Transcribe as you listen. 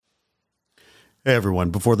Hey everyone,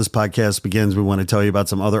 before this podcast begins, we want to tell you about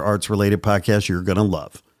some other arts-related podcasts you're going to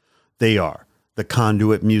love. They are the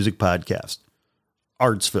Conduit Music Podcast,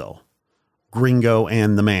 Artsville, Gringo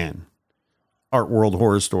and the Man, Art World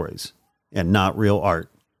Horror Stories, and Not Real Art.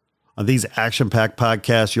 On these action-packed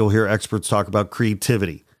podcasts, you'll hear experts talk about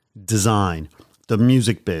creativity, design, the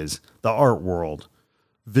music biz, the art world,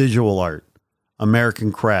 visual art,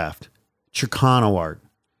 American craft, Chicano art,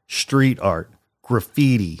 street art,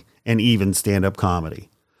 graffiti, and even stand-up comedy.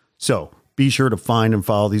 So be sure to find and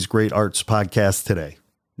follow these great arts podcasts today.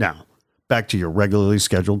 Now, back to your regularly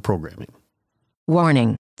scheduled programming.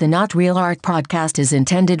 Warning: the Not Real Art podcast is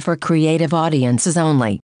intended for creative audiences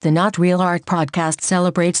only. The Not Real Art podcast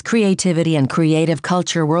celebrates creativity and creative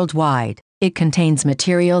culture worldwide. It contains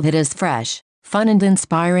material that is fresh, fun, and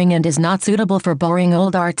inspiring, and is not suitable for boring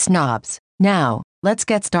old art snobs. Now, let's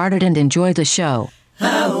get started and enjoy the show.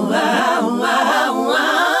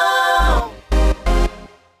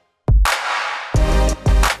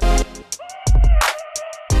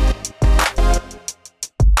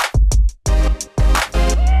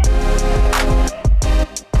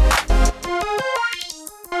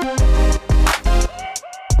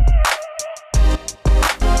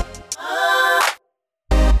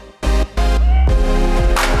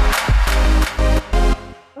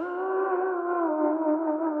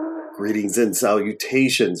 Greetings and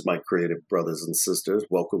salutations, my creative brothers and sisters.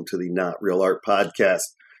 Welcome to the Not Real Art Podcast,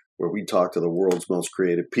 where we talk to the world's most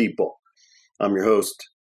creative people. I'm your host,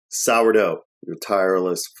 Sourdough, your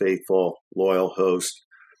tireless, faithful, loyal host,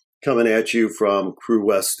 coming at you from Crew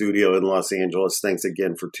West Studio in Los Angeles. Thanks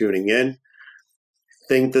again for tuning in. I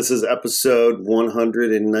think this is episode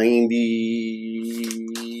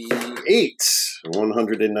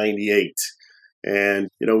 198. And,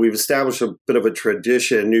 we've established a bit of a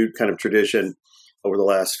tradition, new kind of tradition over the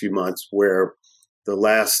last few months where the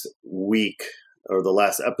last week or the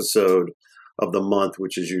last episode of the month,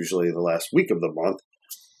 which is usually the last week of the month,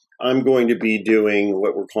 I'm going to be doing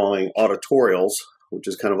what we're calling auditorials, which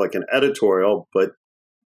is kind of like an editorial, but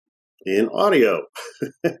in audio.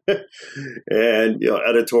 And,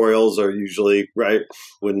 editorials are usually, right,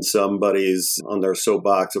 when somebody's on their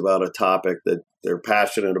soapbox about a topic that they're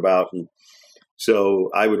passionate about. And so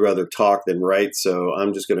I would rather talk than write. So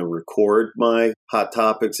I'm just going to record my hot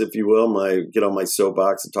topics, if you will, get on my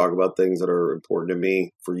soapbox and talk about things that are important to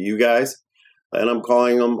me for you guys. And I'm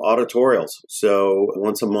calling them auditorials. So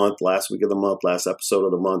once a month, last week of the month, last episode of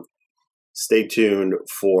the month, stay tuned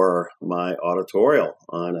for my auditorial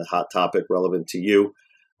on a hot topic relevant to you.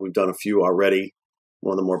 We've done a few already.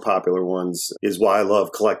 One of the more popular ones is why I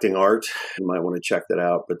love collecting art. You might want to check that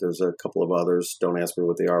out, but there's a couple of others. Don't ask me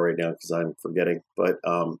what they are right now because I'm forgetting. But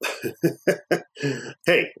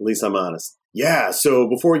hey, at least I'm honest. Yeah, so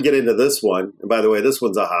before we get into this one, and by the way, this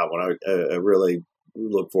one's a hot one. I really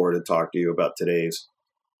look forward to talk to you about today's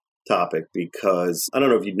topic because I don't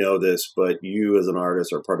know if you know this, but you as an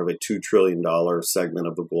artist are part of a $2 trillion segment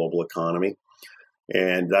of the global economy.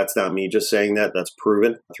 And that's not me just saying that. That's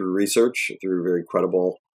proven through research, through very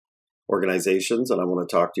credible organizations. And I want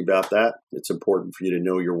to talk to you about that. It's important for you to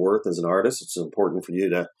know your worth as an artist. It's important for you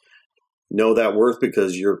to know that worth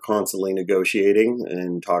because you're constantly negotiating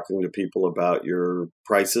and talking to people about your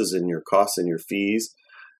prices and your costs and your fees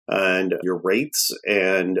and your rates.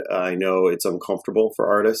 And I know it's uncomfortable for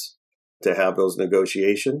artists to have those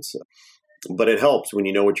negotiations, but it helps when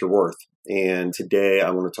you know what you're worth. And today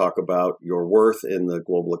I want to talk about your worth in the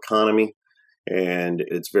global economy. And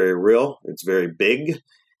it's very real. It's very big.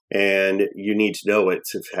 And you need to know it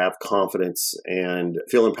to have confidence and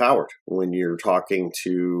feel empowered when you're talking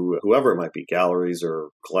to whoever it might be, galleries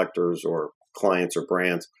or collectors or clients or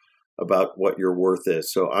brands, about what your worth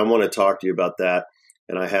is. So I want to talk to you about that.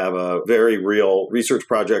 And I have a very real research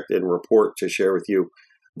project and report to share with you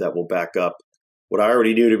that will back up what I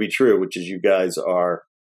already knew to be true, which is you guys are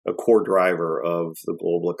a core driver of the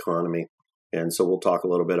global economy. And so we'll talk a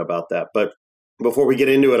little bit about that. But before we get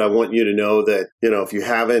into it, I want you to know that, if you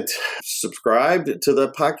haven't subscribed to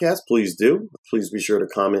the podcast, please do. Please be sure to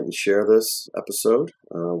comment and share this episode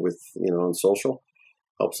with, on social.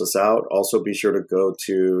 Helps us out. Also, be sure to go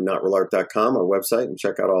to notrealart.com, our website, and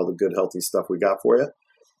check out all the good, healthy stuff we got for you.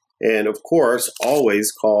 And of course,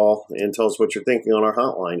 always call and tell us what you're thinking on our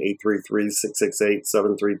hotline,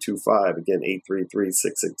 833-668-7325. Again,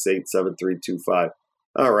 833-668-7325.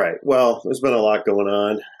 All right. Well, there's been a lot going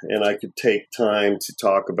on, and I could take time to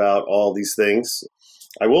talk about all these things.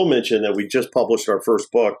 I will mention that we just published our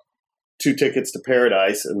first book, 2 Tickets to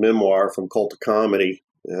Paradise, a memoir from Cult of Comedy,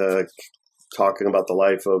 talking about the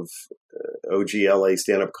life of OG LA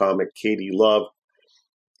stand-up comic Katie Love.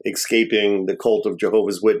 escaping the cult of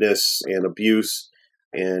Jehovah's Witness and abuse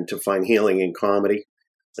and to find healing in comedy.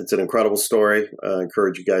 It's an incredible story. I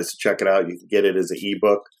encourage you guys to check it out. You can get it as an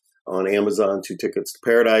ebook on Amazon, 2 Tickets to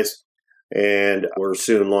Paradise. And we're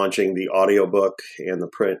soon launching the audiobook and the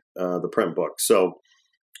print book. So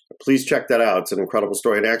please check that out. It's an incredible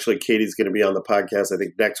story. And actually, Katie's going to be on the podcast, I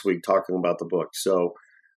think, next week talking about the book. So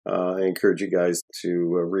I encourage you guys to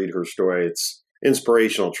read her story. It's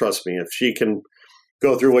inspirational. Trust me. If she can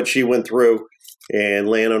go through what she went through and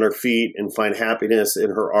land on her feet and find happiness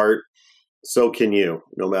in her art, so can you,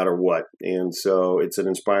 no matter what. And so it's an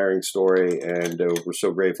inspiring story. And we're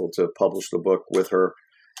so grateful to publish the book with her.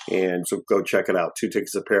 And so go check it out. 2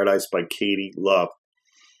 Tickets to Paradise by Katie Love.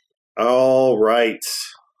 All right.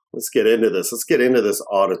 Let's get into this. Let's get into this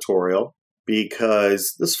auditorial,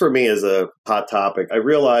 because this for me is a hot topic. I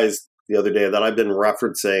realized the other day that I've been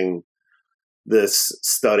referencing this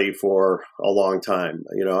study for a long time.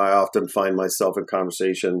 You know, I often find myself in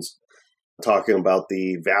conversations talking about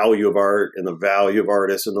the value of art and the value of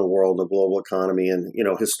artists in the world, the global economy. And, you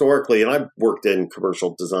know, historically, and I've worked in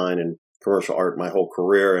commercial design and commercial art my whole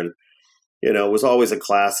career. And, you know, it was always a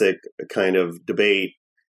classic kind of debate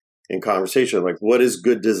and conversation, like, what is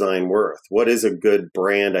good design worth? What is a good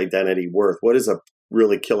brand identity worth? What is a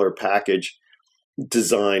really killer package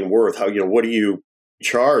design worth? How, you know, what do you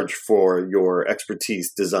charge for your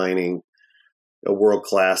expertise designing a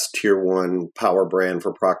world-class tier 1 power brand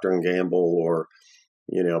for Procter & Gamble, or,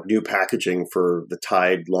 you know, new packaging for the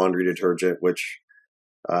Tide laundry detergent, which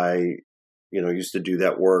I, you know, used to do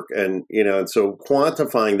that work. And, you know, and so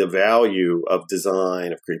quantifying the value of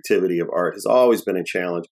design, of creativity, of art has always been a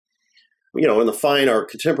challenge. You know, in the fine art,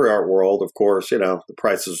 contemporary art world, of course, you know, the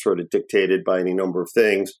prices are sort of dictated by any number of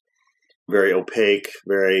things, very opaque,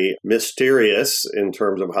 very mysterious in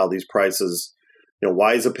terms of how these prices, you know,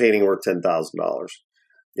 why is a painting worth $10,000?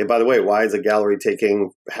 And by the way, why is a gallery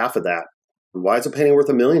taking half of that? Why is a painting worth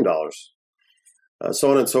 $1 million?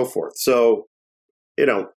 So on and so forth. So, you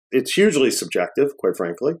know, it's hugely subjective, quite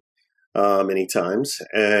frankly, many times.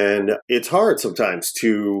 And it's hard sometimes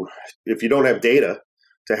to, if you don't have data,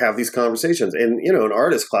 to have these conversations. And, you know, an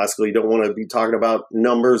artist classically, you don't want to be talking about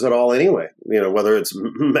numbers at all anyway, you know, whether it's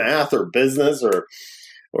math or business or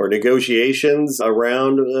negotiations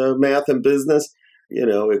around math and business. You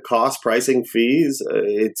know, it costs, pricing, fees.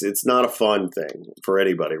 It's not a fun thing for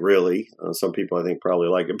anybody, really. Some people, I think, probably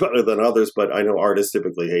like it better than others, but I know artists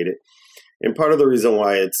typically hate it. And part of the reason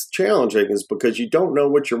why it's challenging is because you don't know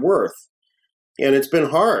what you're worth. And it's been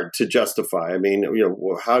hard to justify. I mean, you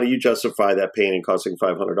know, how do you justify that painting costing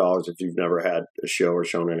 $500 if you've never had a show or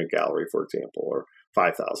shown in a gallery, for example, or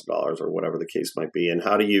 $5,000 or whatever the case might be? And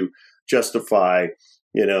how do you justify,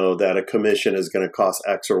 you know, that a commission is going to cost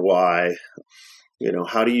X or Y? You know,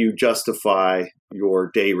 how do you justify your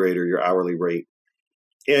day rate or your hourly rate?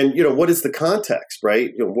 And, you know, what is the context, right?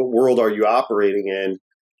 You know, what world are you operating in?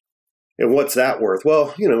 And what's that worth?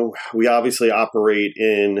 Well, you know, we obviously operate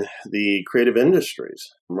in the creative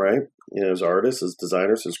industries, right? You know, as artists, as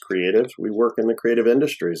designers, as creatives, we work in the creative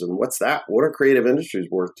industries. And what's that? What are creative industries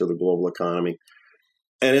worth to the global economy?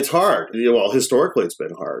 And it's hard. Well, historically, it's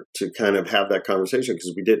been hard to kind of have that conversation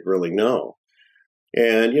because we didn't really know.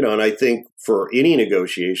 And, you know, and I think for any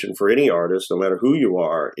negotiation, for any artist, no matter who you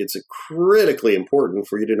are, it's critically important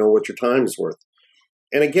for you to know what your time is worth.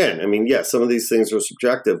 And again, I mean, yes, some of these things are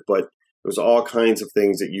subjective, but there's all kinds of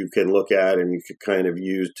things that you can look at and you could kind of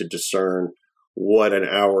use to discern what an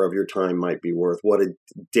hour of your time might be worth, what a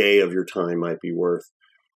day of your time might be worth.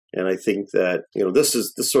 And I think that, you know, this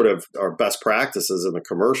sort of our best practices in the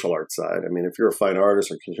commercial art side. I mean, if you're a fine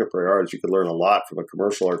artist or contemporary artist, you can learn a lot from the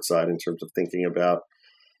commercial art side in terms of thinking about,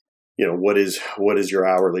 you know, what is your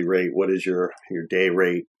hourly rate? What is your day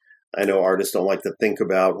rate? I know artists don't like to think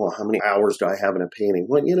about, well, how many hours do I have in a painting?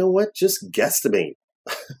 Well, you know what? Just guesstimate.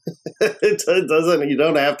 It doesn't, you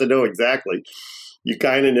don't have to know exactly. You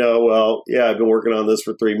kind of know, well, yeah, I've been working on this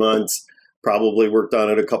for 3 months, probably worked on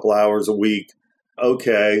it a couple hours a week.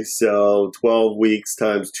 Okay, so 12 weeks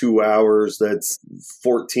times 2 hours, that's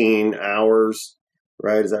 14 hours,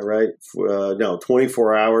 right? Is that right? No,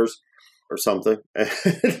 24 hours or something.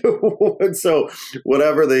 And so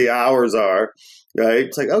whatever the hours are, right?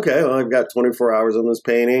 It's like, okay, well, I've got 24 hours on this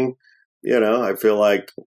painting. You know, I feel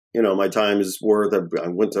like, you know, my time is worth, I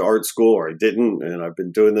went to art school or I didn't, and I've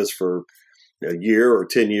been doing this for a year or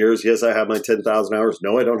 10 years. Yes, I have my 10,000 hours.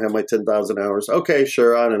 No, I don't have my 10,000 hours. Okay,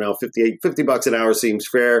 sure. I don't know. $50 an hour seems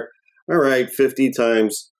fair. All right. 50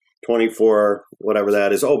 times 24, whatever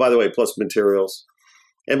that is. Oh, by the way, plus materials.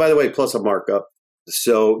 And by the way, plus a markup.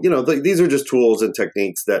 So, you know, these are just tools and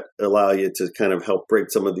techniques that allow you to kind of help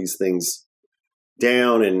break some of these things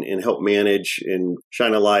down and help manage and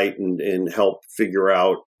shine a light and help figure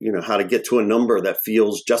out, how to get to a number that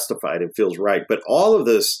feels justified and feels right. But all of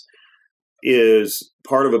this is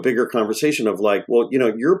part of a bigger conversation of like, well,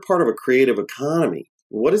 you're part of a creative economy.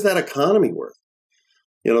 What is that economy worth?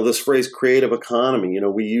 This phrase creative economy,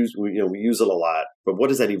 we use it a lot, but what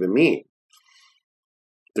does that even mean?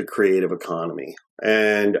 The creative economy.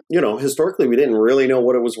 And, historically, we didn't really know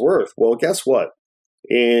what it was worth. Well, guess what?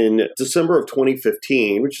 In December of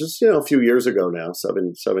 2015, which is, a few years ago now,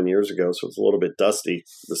 seven years ago, so it's a little bit dusty,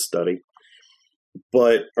 the study.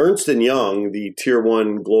 But Ernst & Young, the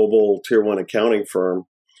global tier one accounting firm,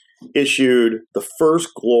 issued the first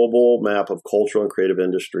global map of cultural and creative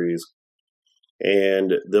industries.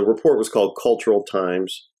 And the report was called Cultural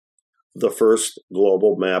Times, the first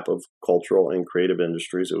global map of cultural and creative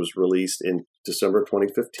industries. It was released in December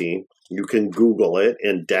 2015. You can Google it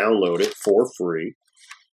and download it for free.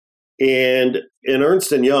 And in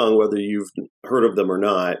Ernst & Young, whether you've heard of them or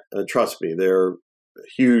not, trust me, they're a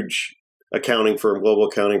huge accounting firm, global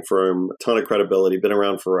accounting firm, a ton of credibility, been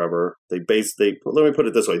around forever. Let me put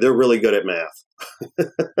it this way, they're really good at math.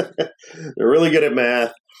 They're really good at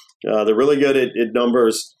math. They're really good at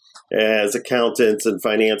numbers as accountants and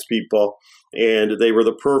finance people. And they were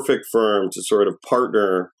the perfect firm to sort of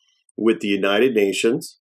partner with the United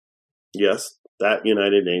Nations. Yes, that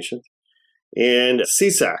United Nations. And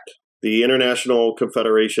SESAC, the International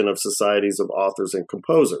Confederation of Societies of Authors and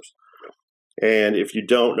Composers. And if you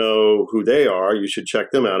don't know who they are, you should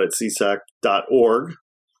check them out at CISAC.org,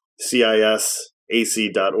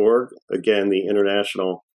 CISAC.org. Again, the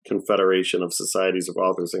International Confederation of Societies of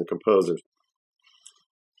Authors and Composers.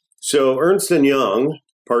 So Ernst & Young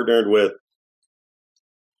partnered with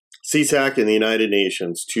CISAC and the United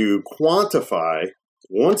Nations to quantify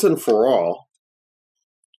once and for all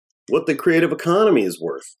what the creative economy is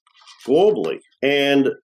worth globally. And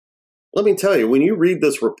let me tell you, when you read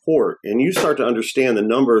this report and you start to understand the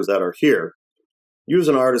numbers that are here, you as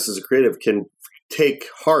an artist, as a creative, can take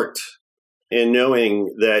heart in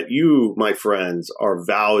knowing that you, my friends, are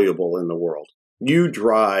valuable in the world. You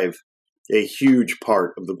drive a huge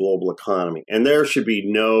part of the global economy. And there should be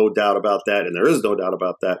no doubt about that. And there is no doubt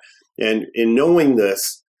about that. And in knowing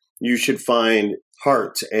this, you should find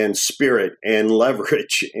heart and spirit and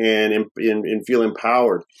leverage and feel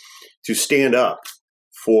empowered to stand up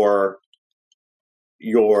for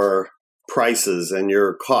your prices and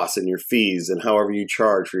your costs and your fees and however you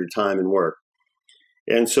charge for your time and work.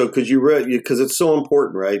 And so because it's so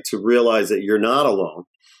important, right, to realize that you're not alone,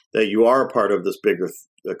 that you are a part of this bigger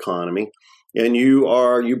economy, and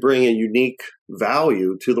you bring a unique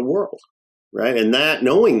value to the world, right? And that,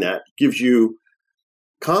 knowing that, gives you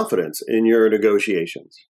confidence in your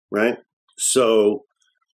negotiations, right? So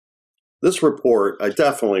this report, I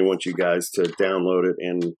definitely want you guys to download it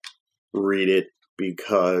and read it,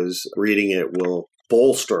 because reading it will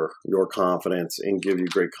bolster your confidence and give you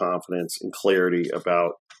great confidence and clarity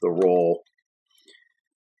about the role.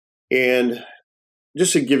 And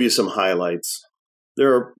just to give you some highlights,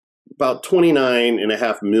 there are about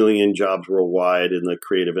 29.5 million jobs worldwide in the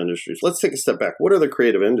creative industries. Let's take a step back. What are the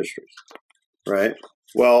creative industries, right?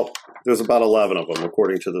 Well, there's about 11 of them,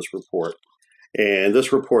 according to this report. And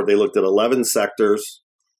this report, they looked at 11 sectors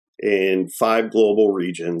in 5 global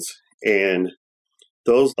regions. And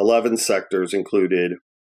those 11 sectors included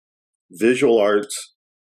visual arts,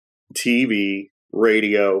 TV,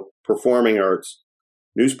 radio, performing arts,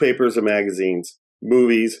 newspapers and magazines,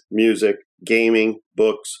 movies, music, gaming,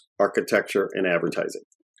 books, architecture, and advertising.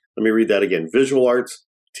 Let me read that again. Visual arts,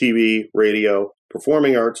 TV, radio,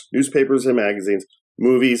 performing arts, newspapers and magazines,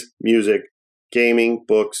 movies, music, gaming,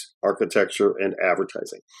 books, architecture, and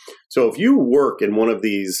advertising. So if you work in one of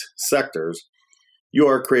these sectors, you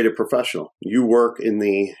are a creative professional. You work in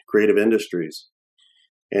the creative industries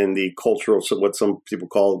and the cultural, so what some people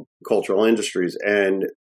call cultural industries, and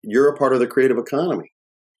you're a part of the creative economy.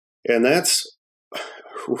 And that's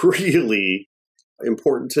really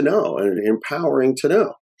important to know and empowering to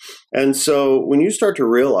know. And so when you start to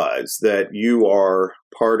realize that you are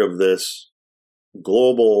part of this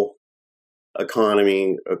global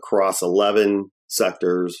economy across 11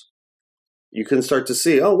 sectors, you can start to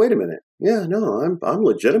see, oh, wait a minute. Yeah, no, I'm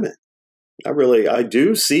legitimate. I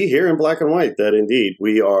do see here in black and white that indeed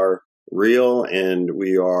we are real and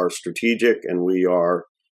we are strategic and we are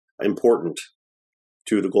important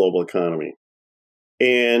to the global economy.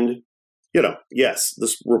 And, yes,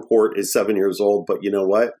 this report is 7 years old, but you know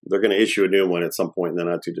what? They're going to issue a new one at some point in the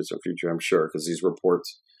not too distant future, I'm sure, because these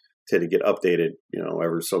reports tend to get updated,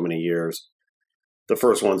 every so many years. The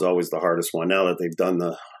first one's always the hardest one. Now that they've done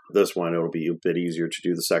this one, it'll be a bit easier to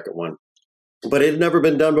do the second one. But it had never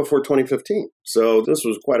been done before 2015. So this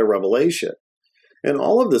was quite a revelation. And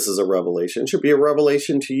all of this is a revelation. It should be a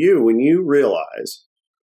revelation to you when you realize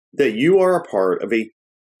that you are a part of a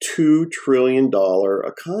 $2 trillion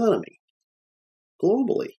economy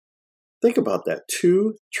globally. Think about that,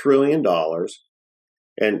 $2 trillion.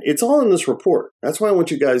 And it's all in this report. That's why I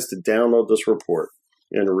want you guys to download this report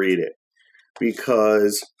and read it,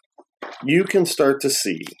 because you can start to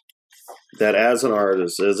see that as an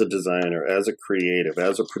artist, as a designer, as a creative,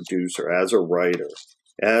 as a producer, as a writer,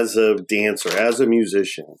 as a dancer, as a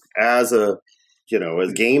musician, as a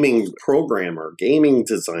gaming programmer, gaming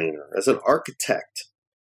designer, as an architect,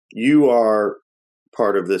 you are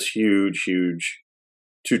part of this huge, huge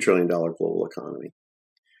 $2 trillion global economy.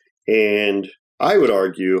 And I would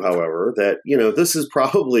argue, however, that, this is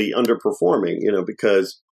probably underperforming,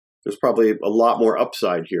 because there's probably a lot more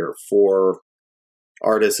upside here for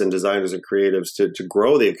artists and designers and creatives to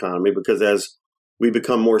grow the economy, because as we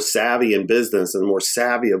become more savvy in business and more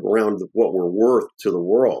savvy around what we're worth to the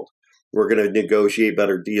world, we're going to negotiate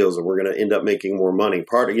better deals and we're going to end up making more money.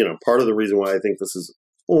 Part of the reason why I think this is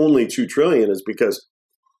only $2 trillion is because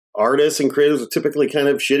artists and creatives are typically kind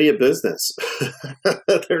of shitty at business.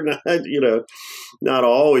 They're not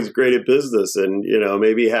always great at business, and,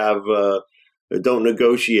 maybe don't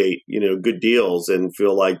negotiate, good deals and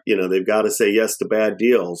feel like, they've got to say yes to bad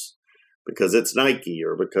deals because it's Nike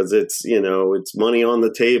or because it's, it's money on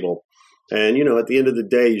the table. And, at the end of the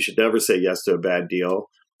day, you should never say yes to a bad deal,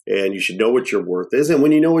 and you should know what your worth is. And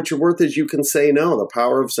when you know what your worth is, you can say no. The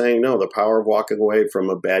power of saying no, the power of walking away from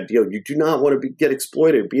a bad deal. You do not want to be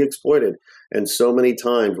exploited. And so many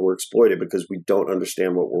times we're exploited because we don't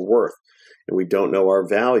understand what we're worth and we don't know our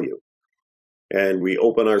value. And we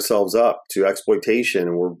open ourselves up to exploitation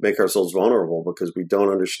and we make ourselves vulnerable because we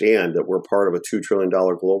don't understand that we're part of a $2 trillion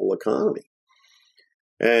global economy.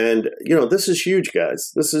 And, this is huge,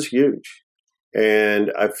 guys. This is huge.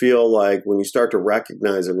 And I feel like when you start to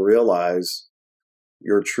recognize and realize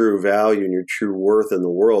your true value and your true worth in the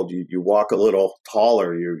world, you walk a little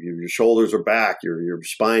taller, your shoulders are back, your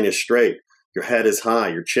spine is straight, your head is high,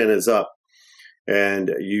 your chin is up,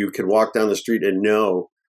 and you can walk down the street and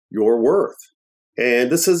know your worth. And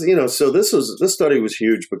this is, this study was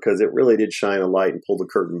huge because it really did shine a light and pull the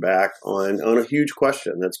curtain back on a huge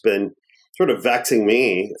question that's been sort of vexing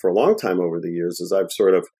me for a long time over the years, as I've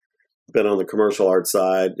sort of been on the commercial art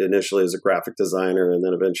side, initially as a graphic designer and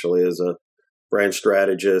then eventually as a brand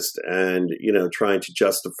strategist, and, trying to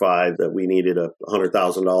justify that we needed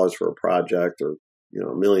 $100,000 for a project or,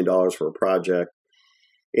 $1 million for a project.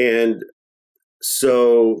 And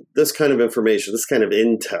so this kind of information, this kind of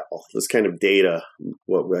intel, this kind of data,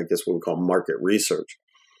 what we call market research,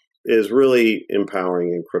 is really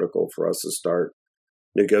empowering and critical for us to start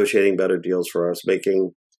negotiating better deals for us,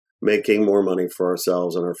 making more money for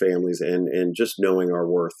ourselves and our families, and just knowing our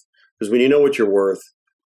worth. Because when you know what you're worth,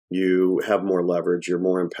 you have more leverage, you're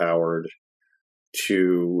more empowered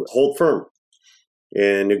to hold firm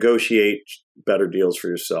and negotiate better deals for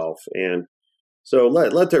yourself. And so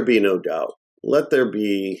let there be no doubt. Let there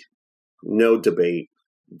be no debate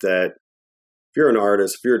that if you're an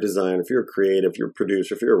artist, if you're a designer, if you're a creative, if you're a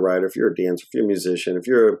producer, if you're a writer, if you're a dancer, if you're a musician, if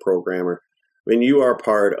you're a programmer, you are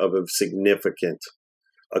part of a significant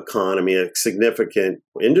economy, a significant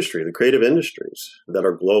industry, the creative industries that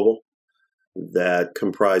are global, that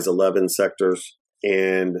comprise 11 sectors,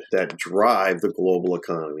 and that drive the global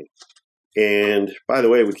economy. And by the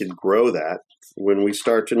way, we can grow that when we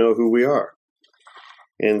start to know who we are.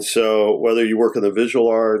 And so whether you work in the visual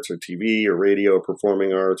arts or TV or radio or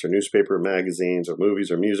performing arts or newspaper or magazines or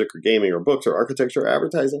movies or music or gaming or books or architecture or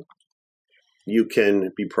advertising, you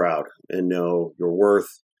can be proud and know your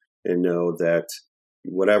worth and know that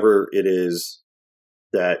whatever it is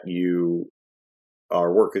that you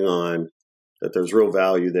are working on, that there's real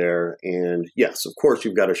value there. And yes, of course,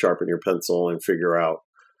 you've got to sharpen your pencil and figure out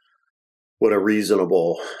what a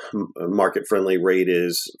reasonable market-friendly rate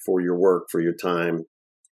is for your work, for your time.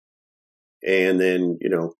 And then,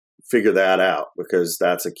 figure that out, because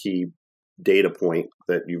that's a key data point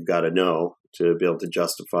that you've got to know to be able to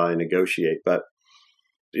justify and negotiate. But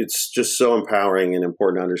it's just so empowering and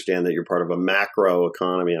important to understand that you're part of a macro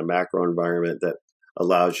economy, a macro environment that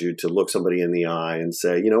allows you to look somebody in the eye and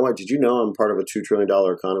say, you know what, did you know I'm part of a $2 trillion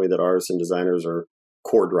economy that artists and designers are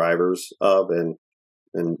core drivers of, and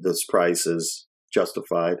this price is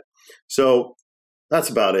justified. So that's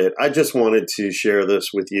about it. I just wanted to share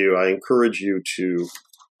this with you. I encourage you to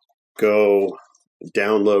go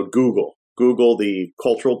download Google the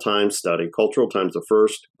Cultural Times study. Cultural Times, the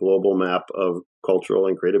first global map of cultural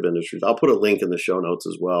and creative industries. I'll put a link in the show notes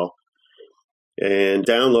as well. and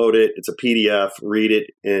download it. It's a PDF, read it,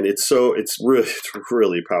 and it's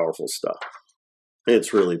really powerful stuff.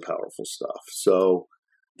 It's really powerful stuff. So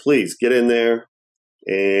please get in there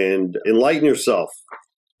and enlighten yourself.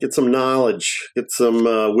 Get some knowledge, get some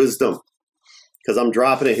wisdom, because I'm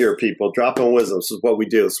dropping it here, people. Dropping wisdom. This is what we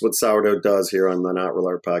do. This is what Sourdough does here on the Not Real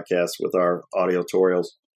Art podcast with our audio tutorials.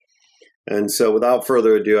 And so without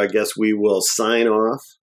further ado, I guess we will sign off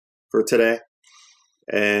for today.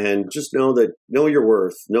 And just know your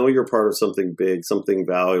worth. Know you're part of something big, something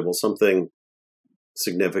valuable, something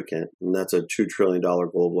significant. And that's a $2 trillion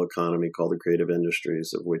global economy called the creative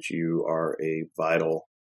industries, of which you are a vital,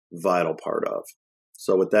 vital part of.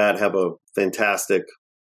 So with that, have a fantastic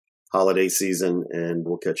holiday season, and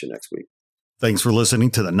we'll catch you next week. Thanks for listening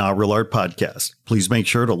to the Not Real Art podcast. Please make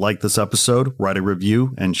sure to like this episode, write a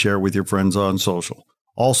review, and share with your friends on social.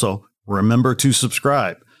 Also, remember to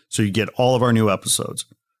subscribe so you get all of our new episodes.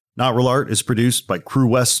 Not Real Art is produced by Crew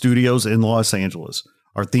West Studios in Los Angeles.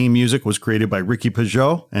 Our theme music was created by Ricky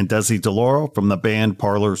Peugeot and Desi DeLauro from the band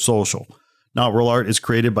Parlor Social. Not Real Art is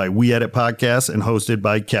created by We Edit Podcasts and hosted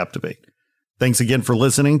by Captivate. Thanks again for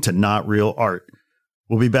listening to Not Real Art.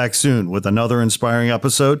 We'll be back soon with another inspiring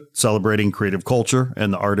episode celebrating creative culture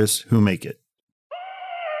and the artists who make it.